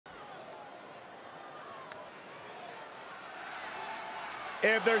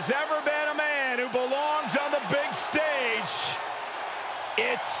If there's ever been a man who belongs on the big stage,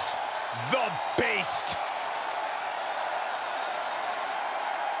 it's the Beast.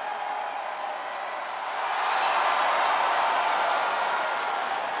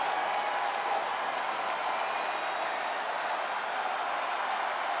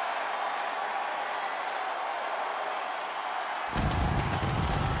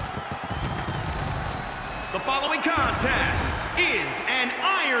 The following contest is an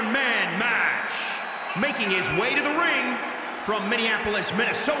Iron Man match. Making his way to the ring from Minneapolis,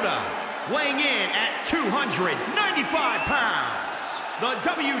 Minnesota, weighing in at 295 pounds, the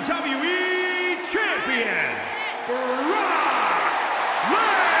WWE Champion, Brock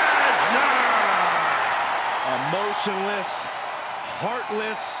Lesnar! Emotionless,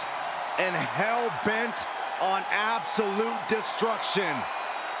 heartless, and hell-bent on absolute destruction.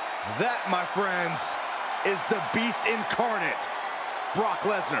 That, my friends, is the Beast incarnate, Brock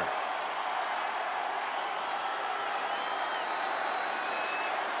Lesnar.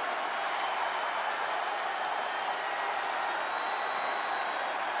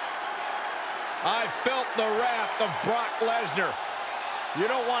 I felt the wrath of Brock Lesnar. You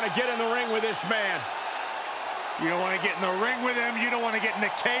don't want to get in the ring with this man. You don't want to get in the ring with him. You don't want to get in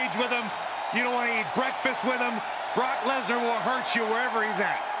the cage with him. You don't want to eat breakfast with him. Brock Lesnar will hurt you wherever he's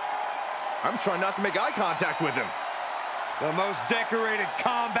at. I'm trying not to make eye contact with him. The most decorated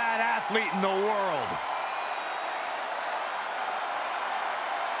combat athlete in the world.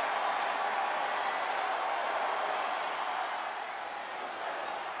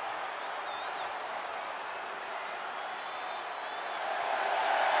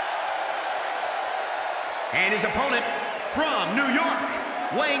 And his opponent from New York,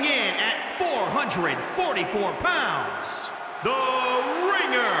 weighing in at 444 pounds, the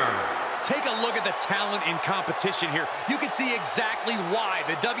Ringer. Take a look at the talent in competition here. You can see exactly why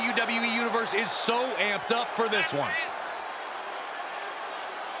the WWE Universe is so amped up for this one.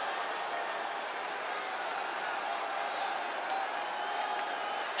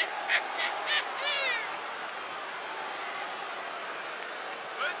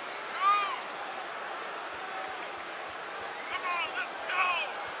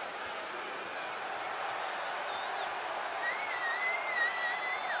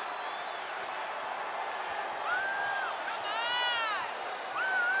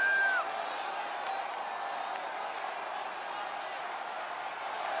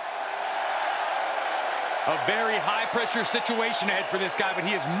 A very high-pressure situation ahead for this guy, but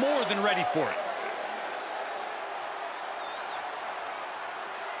he is more than ready for it.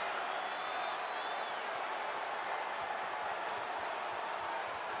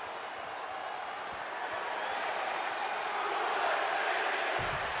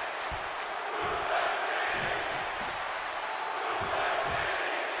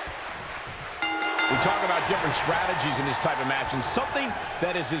 We talk about different strategies in this type of match, and something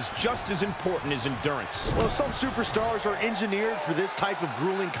that is just as important as endurance. Well, some superstars are engineered for this type of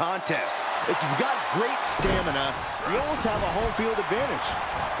grueling contest. If you've got great stamina, you almost have a home field advantage.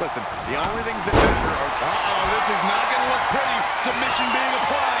 Listen, the only things that matter are... Uh-oh, this is not going to look pretty. Submission being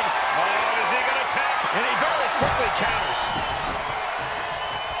applied. Oh, is he going to tap? And he very quickly counters.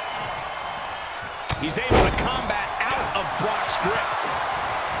 He's able to combat out of Brock's grip.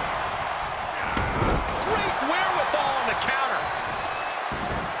 Wherewithal on the counter.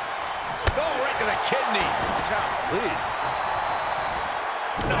 Oh, right to the kidneys. Golly.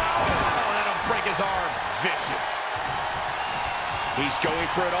 No, that'll break his arm. Vicious. He's going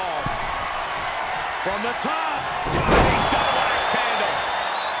for it all. From the top. Diving double axe handle.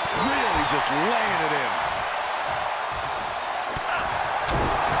 Really just laying it in.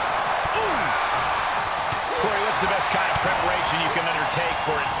 Ooh. Corey, what's the best kind of preparation you can undertake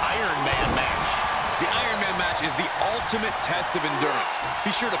for an Iron Man match? The Iron Man match is the ultimate test of endurance.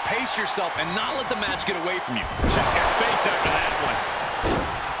 Be sure to pace yourself and not let the match get away from you. Check your face after that one.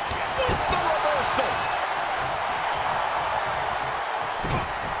 With the reversal.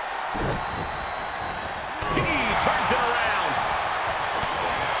 He turns it around.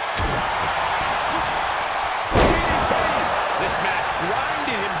 This match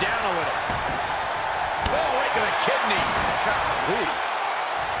grinded him down a little. Oh, right to the kidneys. Golly.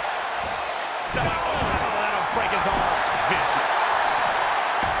 That'll break his arm. Vicious.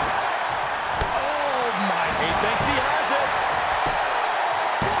 Oh, my. He thinks he has it.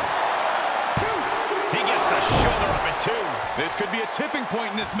 1, 2. He gets the shoulder up in 2. This could be a tipping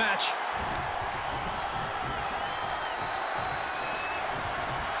point in this match.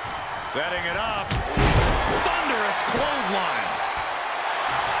 Setting it up. Thunderous clothesline.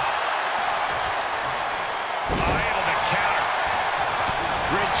 Able to counter.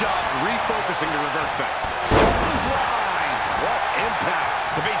 job refocusing to reverse that. Clothesline! What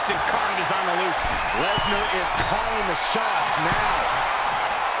impact! The Beast Incarnate is on the loose. Lesnar is calling the shots now.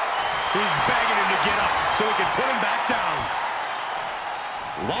 He's begging him to get up so he can put him back down.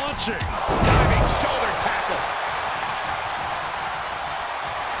 Launching. Diving shoulder tackle.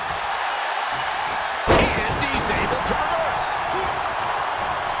 And he's able to reverse.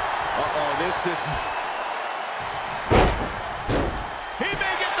 Uh-oh, this is... He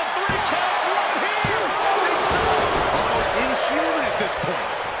may get the 3 count right here. It's almost inhuman at this point.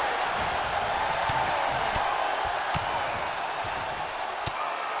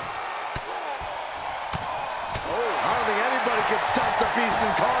 I don't think anybody can stop the Beast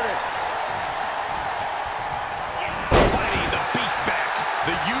Incarnate. Fighting the Beast back.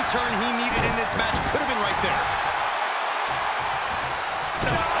 The U-turn he needed in this match could have been right there.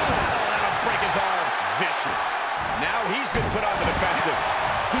 No, that'll break his arm. Vicious. Now he's been put on the defensive.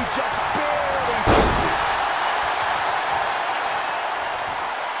 He just barely touches.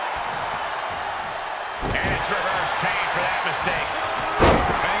 And it's reverse pain for that mistake.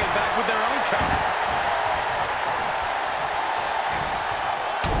 Banging back with their own counter.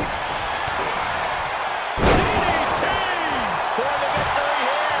 DDT for the victory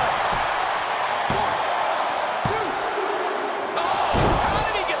here. 1, 2. Oh, how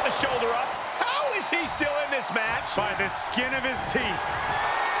did he get the shoulder up? How is he still in this match? By the skin of his teeth.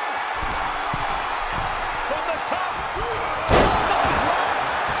 From the top. Elbow drop.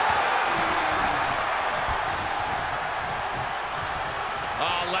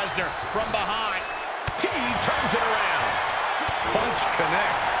 Lesnar from behind. He turns it around. Punch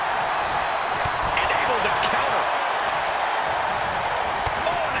connects. And able to counter.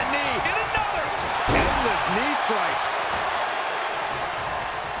 Oh, and a knee. And another. Just endless knee strikes.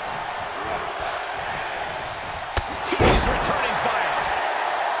 He's returning fire.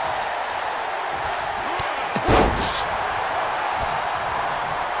 Punch.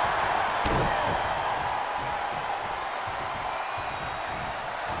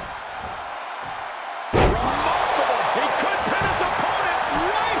 Remarkable. He could pin his opponent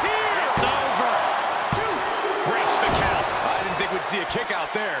right here. It's over. 2. Breaks the count. I didn't think we'd see a kick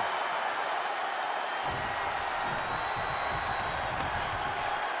out there.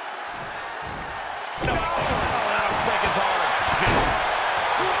 No. That'll break his arm. Vicious.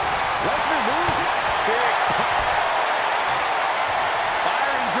 Lesnar moved. Big pop.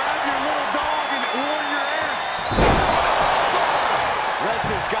 Fire and grab your little dog and warn your aunt.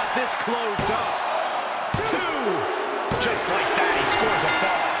 Lesnar's got this closed up. 2. Just like that, he scores a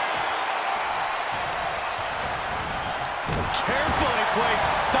fall. Carefully placed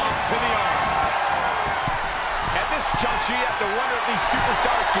stomp to the arm. At this juncture, you have to wonder if these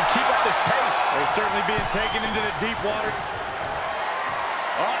superstars can keep up this pace. They're certainly being taken into the deep water.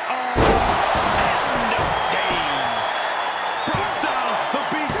 End of days. Brock's down. The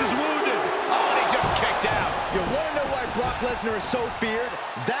Beast is wounded. Oh, and he just kicked out. You want to know why Brock Lesnar is so feared?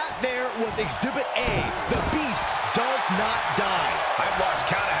 That there was Exhibit A. The Beast does not die. I've lost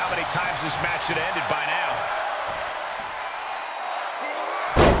count of how many times this match should have ended by now.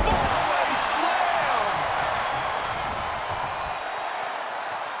 Fallaway slam.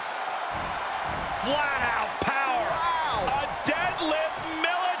 Flat out power. Wow. A deadlift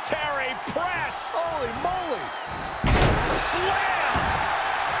military press. Holy moly. Slam.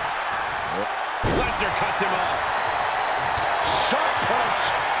 Lesnar cuts him off. Sharp punch.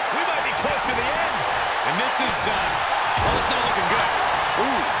 We might be close to the end. And this is, well, it's not looking good.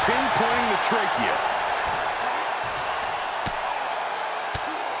 Ooh, pinpointing the trachea.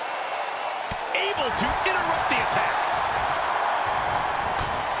 Able to interrupt the attack.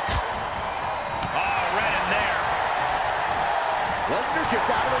 Oh, right in there. Lesnar gets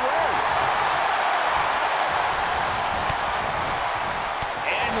out of the way.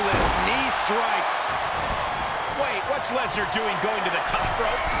 Endless knee strikes. Wait, what's Lesnar doing going to the top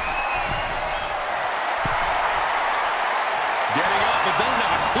rope? Getting up, but doesn't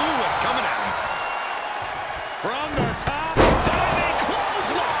have a clue what's coming at him. From the top, diving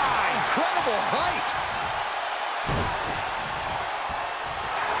clothesline. Incredible height.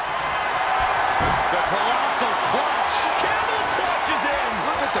 The colossal clutch. Camel clutch is in.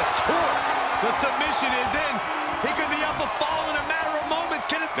 Look at the torque. The submission is in. He could be up a fall in a matter of moments.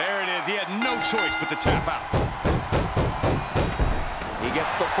 Can it? There it is. He had no choice but to tap out. He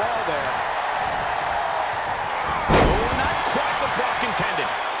gets the fall there. Oh, not quite what Brock intended.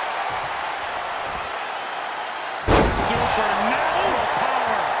 Supernatural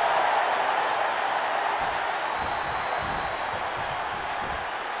power.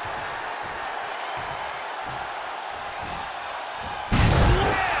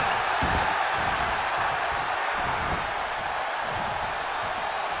 Slam.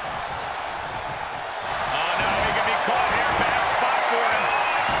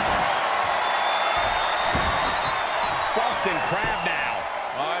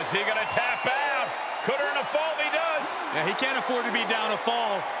 want to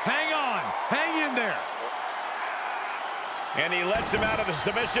fall. Hang on. Hang in there. And he lets him out of the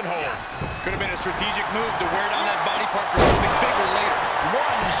submission hold. Could have been a strategic move to wear down that body part for something bigger later.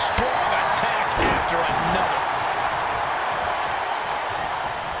 One strong attack after another.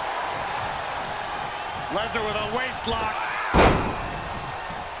 Lesnar with a waist lock.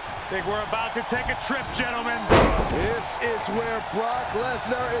 Think we're about to take a trip, gentlemen. This is where Brock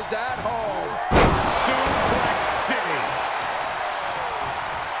Lesnar is at home. Suplex City.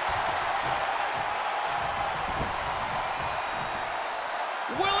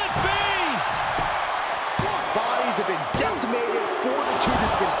 Will it be? Bodies have been decimated, fortitude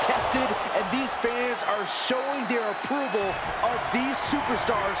has been tested, and these fans are showing their approval of these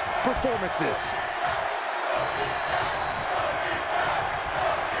superstars' performances.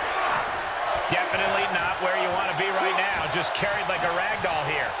 Definitely not where you want to be right now. Just carried like a rag doll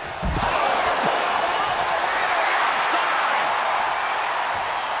here.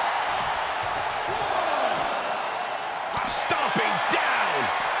 Stomping down.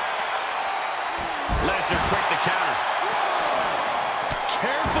 Lesnar quick to counter.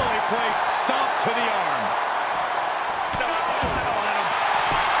 Carefully placed stomp to the arm.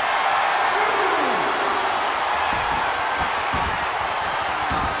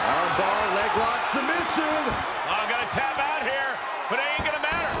 Armbar, leg lock, submission. I'm going to tap out here, but it ain't going to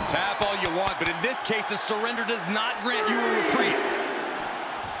matter. Tap all you want, but in this case, a surrender does not grant you a reprieve.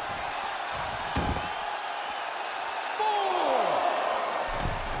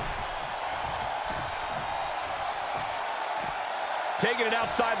 Taking it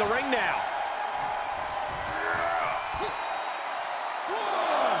outside the ring now.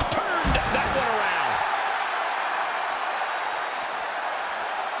 Turned that one around.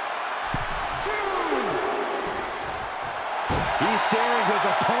 He's staring his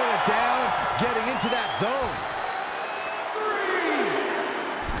opponent down, getting into that zone.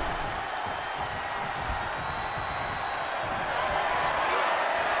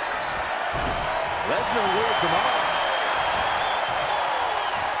 Lesnar wards him off.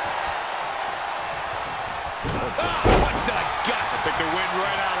 Punch to the gut. I took the wind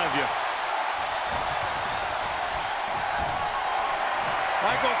right out of you.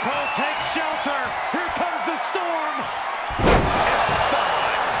 Michael Cole takes shelter. Here comes the storm.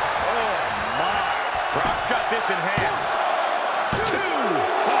 Brock's got this in hand. Two.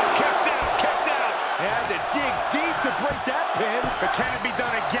 Oh, kicks out, kicks out. Had to dig deep to break that pin. But can it be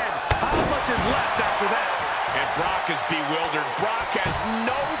done again? How much is left after that? And Brock is bewildered. Brock has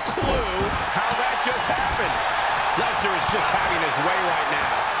no clue how that just happened. Lesnar is just having his way right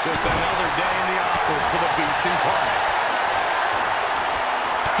now. Just another day in the office for the Beast incarnate.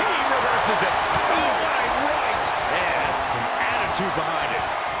 He reverses it. Oh, my right. Man, some attitude behind it.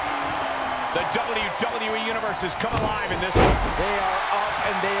 The WWE Universe is coming alive in this one. They are up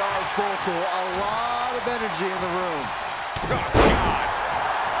and they are vocal. A lot of energy in the room. Oh, God.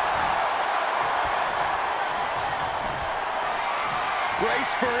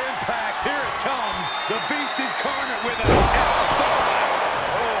 Brace for impact. Here it comes. The Beast incarnate with a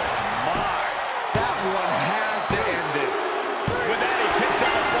Oh, my. That one has to end this. with that, he picks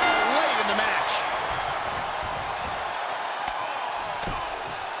up a fall late in the match.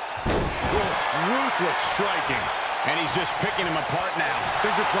 Ruthless striking. And he's just picking him apart now.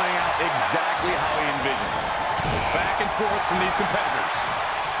 Things are playing out exactly how he envisioned. Back and forth from these competitors.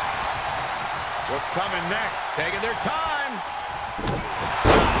 What's coming next? Taking their time.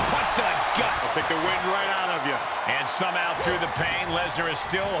 Punch to the gut. I'll take the wind right out of you. And somehow through the pain, Lesnar is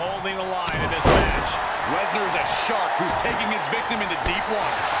still holding the line in this match. Lesnar is a shark who's taking his victim into deep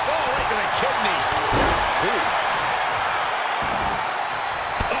waters. Oh, right to the kidneys.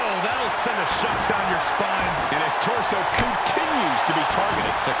 Oh, that'll send a shock down your spine. And his torso continues to be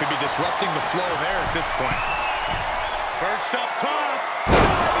targeted. That could be disrupting the flow of air at this point. Perched up top.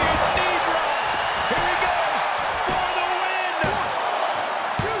 Darby knee drop. Here he goes for the win.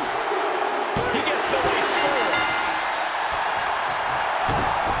 1, 2. He gets the right score.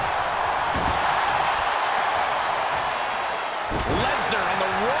 Lesnar on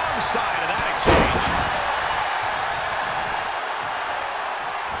the wrong side of that exchange.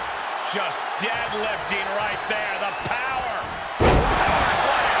 Just deadlifting right there. The power. Power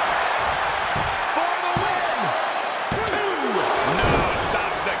slam. For the win. 2. No,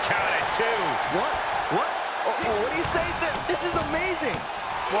 stops the count at 2. What? What? Oh, what do you say? This is amazing.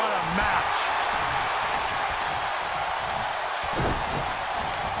 What a match.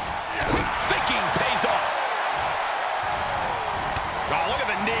 Quick thinking pays off. Oh, look at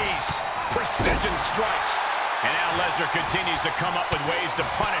the knees. Precision strikes. And now Lesnar continues to come up with ways to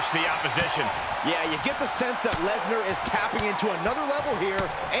punish the opposition. Yeah, you get the sense that Lesnar is tapping into another level here,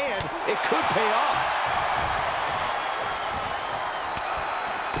 and it could pay off.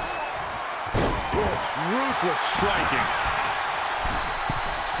 Ruthless striking.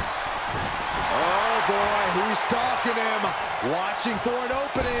 Oh, boy, he's stalking him. Watching for an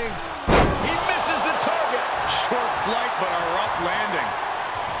opening. He misses the target. Short flight, but a rough landing.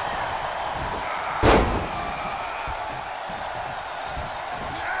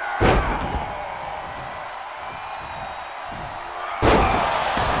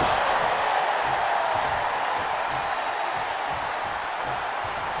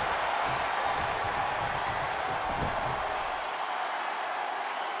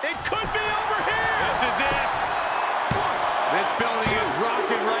 It could be over here. This is it. This building is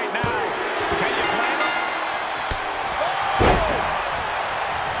rocking right now. Can you blame him?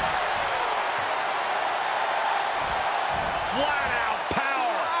 Flat out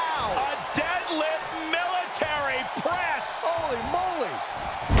power. Wow. A deadlift military press. Holy moly.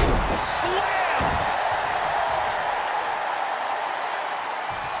 Slam.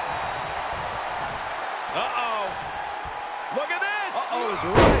 Uh-oh. Look at this. Uh-oh, is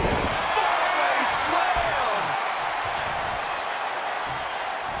right. Four-way slam.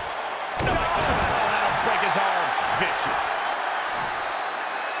 No. That'll break his arm. Vicious.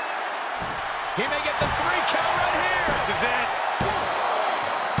 He may get the 3 count right here. This is it. 1,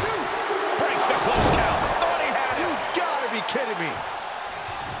 2. Breaks the close count. Thought he had You it. gotta be kidding me.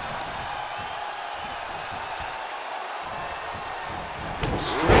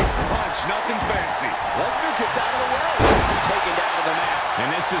 Straight punch, nothing fancy. Lesnar gets out of the way. Taken down to the mat. And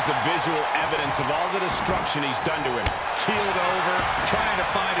this is the visual evidence of all the destruction he's done to him. Keeled over, trying to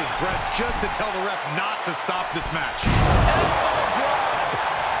find his breath just to tell the ref not to stop this match. Elbow drop.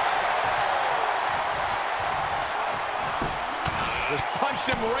 Just punched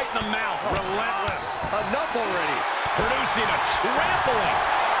him right in the mouth. Relentless. Enough already. Producing a trampling.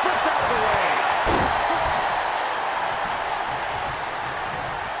 Slips out of the way.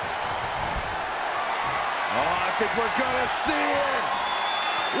 Oh, I think we're gonna see it.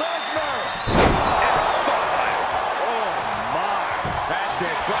 Lesnar. F5. Oh, my. That's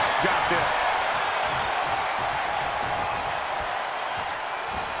it. Brock's got this.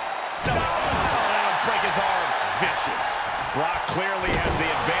 No. That'll break his arm. Vicious. Brock clearly has the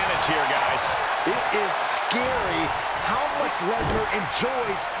advantage here, guys. It is scary how much Lesnar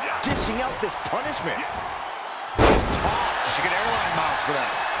enjoys dishing out this punishment. Just tossed. You should get airline miles for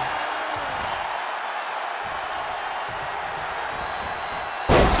that.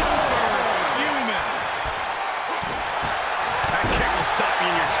 Superhuman. That kick will stop you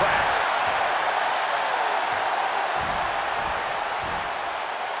in your tracks.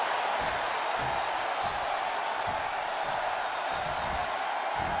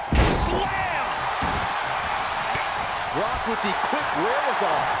 Slam! Brock with the quick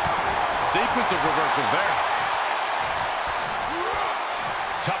wherewithal. Sequence of reversals there.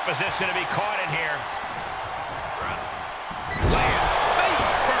 Tough position to be caught in here. Lands face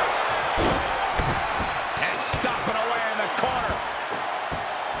first. And stomping away in the corner.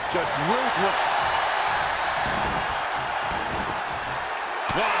 Just ruthless.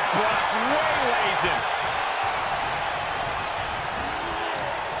 Wow, Brock waylays him.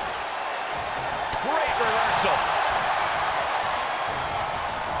 Great reversal.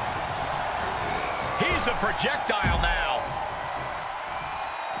 He's a projectile now.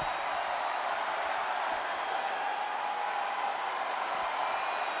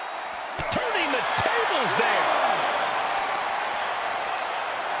 Turning the tables there.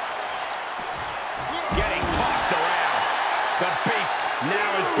 Getting tossed around. The beast now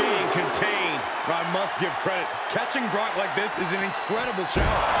is being contained. I must give credit. Catching Brock like this is an incredible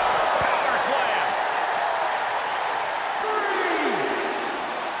challenge. Power slam. 3.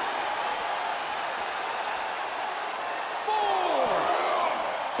 4.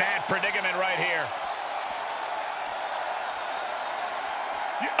 Bad predicament right here.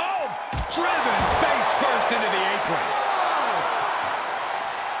 Oh! Driven face first into the apron.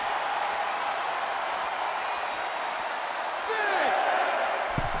 6.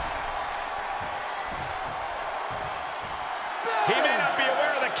 He may not be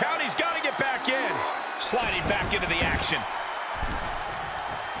aware of the count. He's got to get back in. Sliding back into the action.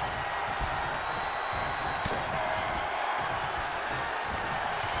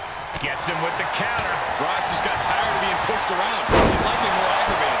 Gets him with the counter. Brock just got tired of being pushed around. He's likely more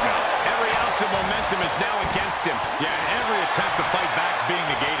aggravated now. Every ounce of momentum is now against him. Yeah, and every attempt to fight back is being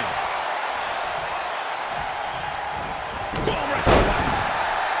negated. Boom, right to the button.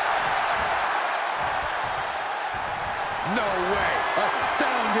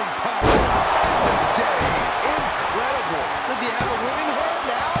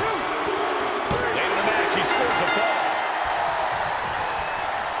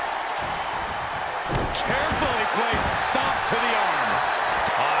 carefully placed stomp to the arm.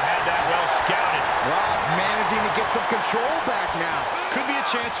 Had that well scouted. Brock managing to get some control back now. Could be a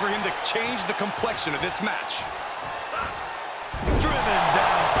chance for him to change the complexion of this match. Driven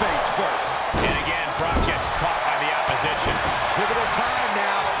down face first. And again, Brock gets caught by the opposition. Pivotal time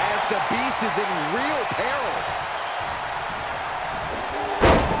now as the Beast is in real peril.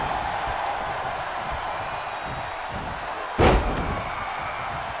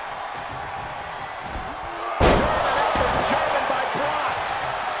 German by Brock.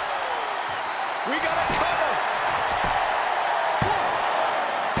 We got a cover. 1,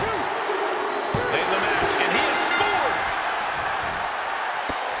 2. Late in the match, and he has scored.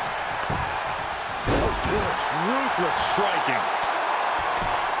 Ruthless striking.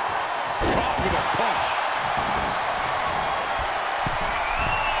 Caught with a punch.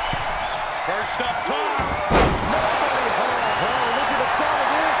 First up top. Nobody home. Oh, look at the start of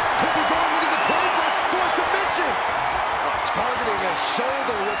this. Could be going into the playbook for submission. Targeting his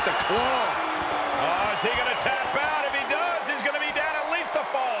shoulder with the claw. Oh, is he going to tap out? If he does, he's going to be down at least a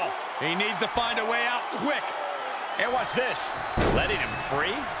fall. He needs to find a way out quick. And watch this. Letting him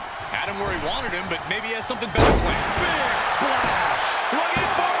free? Had him where he wanted him, but maybe he has something better planned. Big splash. Looking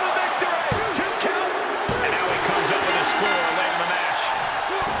for the victory. 2 count. And now he comes up with a score late in the match.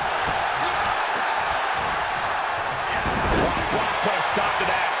 Brock put a stop to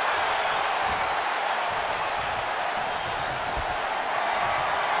that.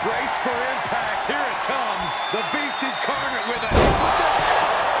 Brace for impact. Here it comes. The Beast incarnate with it.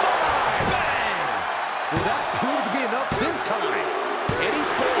 Bang! Will that prove to be enough this time? And he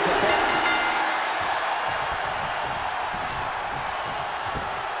scores a ball.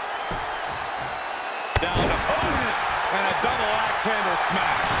 Down opponent. And a double axe handle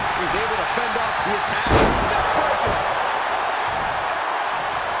smash. He's able to fend off the attack. Neckbreaker.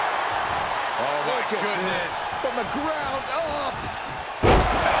 Oh, my Look at goodness. this. From the ground up.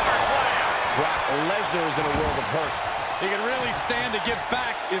 Power slam. Brock Lesnar is in a world of hurt. He can really stand to get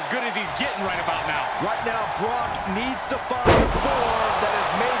back as good as he's getting right about now. Right now, Brock needs to find the form that has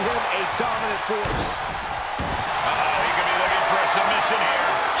made him a dominant force. He could be looking for a submission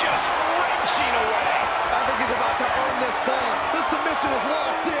here. Just wrenching away. I think he's about to earn this fall. The submission is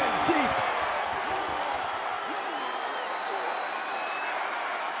locked in deep.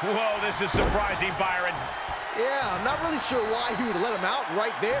 Whoa, this is surprising, Byron. Yeah, I'm not really sure why he would let him out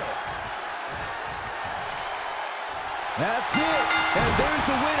right there. That's it. And there's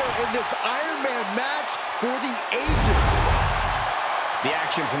the winner in this Iron Man match for the ages. The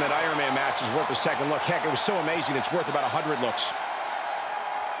action from that Iron Man match is worth a second look. Heck, it was so amazing, it's worth about 100 looks.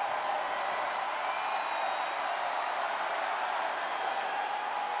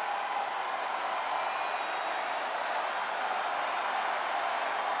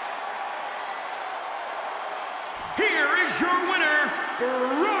 Here is your winner,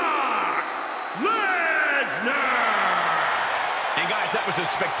 Brock Lesnar. And guys, that was a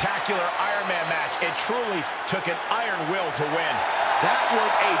spectacular Iron Man match. It truly took an iron will to win. That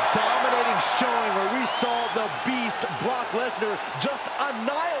was a dominating showing where we saw the Beast, Brock Lesnar, just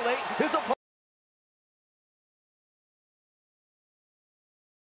annihilate his opponent.